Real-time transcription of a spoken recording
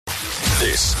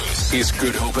This is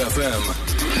Good Hope FM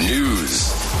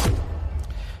News.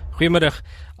 Goeiemiddag.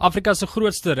 Afrika se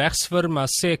grootste regsfirma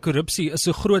sê korrupsie is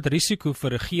 'n groot risiko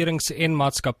vir regerings en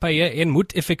maatskappye en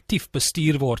moet effektief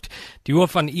bestuur word. Die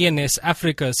hoof van ENS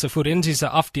Afrika se forensiese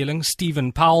afdeling,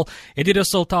 Stephen Powell, het die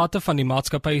resultate van die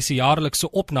maatskappy se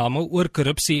jaarlikse opname oor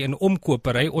korrupsie en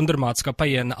omkopery onder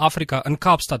maatskappye in Afrika in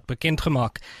Kaapstad bekend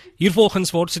gemaak.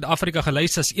 Hiervolgens word Suid-Afrika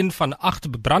gelys as een van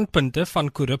 8 brandpunte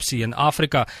van korrupsie in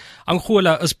Afrika.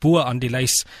 Angola is bo aan die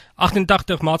lys.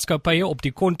 88 maatskappye op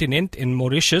die kontinent en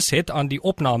Mauritius het aan die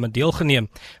opname deelgeneem.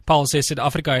 Paul sê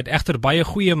Suid-Afrika het egter baie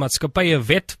goeie maatskappye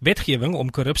wetgewing om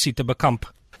korrupsie te bekamp.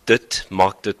 Dit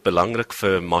maak dit belangrik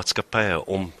vir maatskappye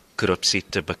om korrupsie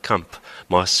te bekamp.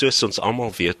 Maar soos ons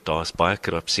almal weet, daar is baie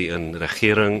korrupsie in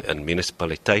regering, in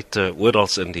munisipaliteite, oral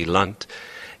in die land.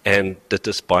 En dit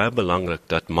is baie belangrik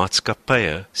dat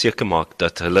maatskappye seker maak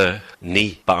dat hulle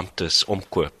nie beamptes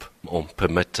omkoop om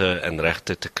permitte en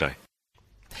regte te kry.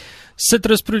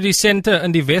 Sitrusprodusente in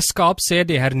die Wes-Kaap sê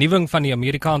die hernuwing van die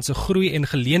Amerikaanse groei- en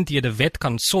geleenthede wet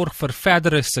kan sorg vir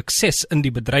verdere sukses in die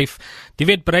bedryf. Die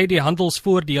wet brei die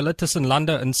handelsvoordele tussen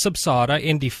lande in Sub-Sahara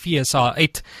en die FSA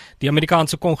uit. Die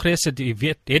Amerikaanse Kongres het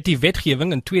die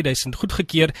wetgewing in 2000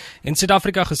 goedgekeur en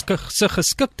Suid-Afrika se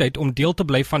geskiktheid om deel te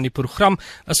bly van die program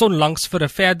is onlangs vir 'n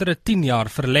verdere 10 jaar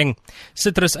verleng.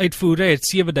 Sitrusuitvoere het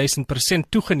 7000%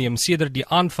 toegeneem sedert die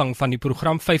aanvang van die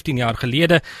program 15 jaar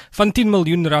gelede, van 10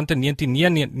 miljoen rand in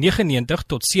 1999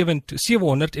 tot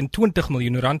 720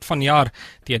 miljoen rand vanjaar.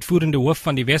 Die uitvoerende hoof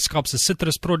van die Wes-Kaapse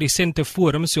Sitrusprodusente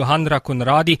Forum, Suhandra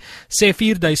Konradi, sê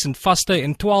 4000 vaste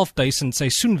en 12000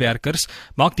 seisoenwerkers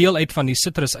maak deel uit van die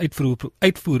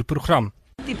Sitrusuitvoerprogram.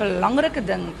 Die belangrike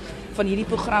ding van hierdie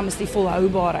program is die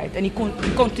volhoubaarheid en die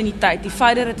kontinuïteit, die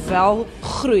feit dat dit wel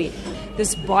groei.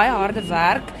 Dis baie harde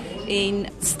werk en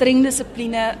streng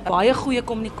dissipline, baie goeie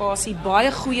kommunikasie,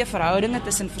 baie goeie verhoudinge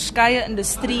tussen verskeie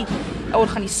industrie,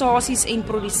 organisasies en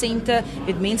produsente,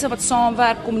 met mense wat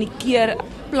saamwerk, kommunikeer,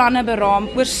 planne beraam,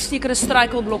 oor sekere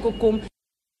struikelblokke kom.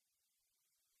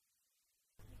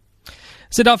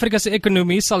 Suid-Afrika se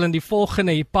ekonomie sal in die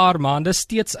volgende paar maande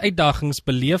steeds uitdagings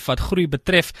beleef wat groei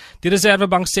betref. Die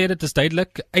Reservebank sê dit is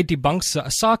duidelik uit die bank se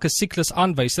sake siklus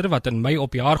aanwyser wat in Mei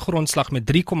op jaargrondslag met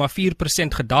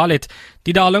 3,4% gedaal het.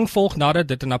 Die daling volg nadat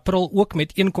dit in April ook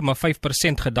met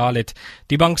 1,5% gedaal het.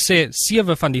 Die bank sê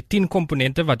 7 van die 10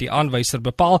 komponente wat die aanwyser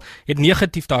bepaal, het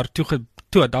negatief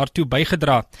daartoe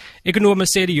bygedra. Ekonome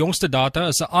sê die jongste data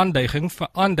is 'n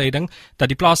aanduiding dat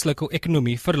die plaaslike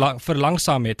ekonomie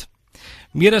verlangsaam het.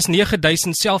 Meer as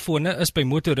 9000 selfone is by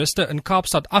motoriste in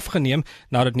Kaapstad afgeneem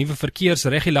nadat nuwe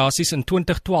verkeersregulasies in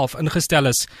 2012 ingestel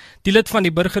is. Die lid van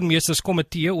die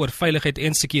burgemeesterskomitee oor veiligheid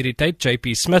en sekuriteit,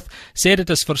 JP Smith, sê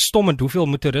dit is verstommend hoeveel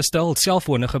motoriste hul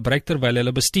selfone gebruik terwyl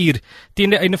hulle bestuur.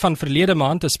 Teen die einde van verlede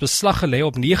maand is beslag gelê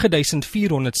op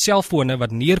 9400 selfone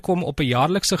wat neerkom op 'n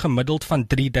jaarlikse gemiddeld van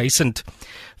 3000.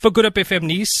 Vir Good Hope FM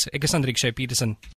nuus, ek is Hendrik Petersen.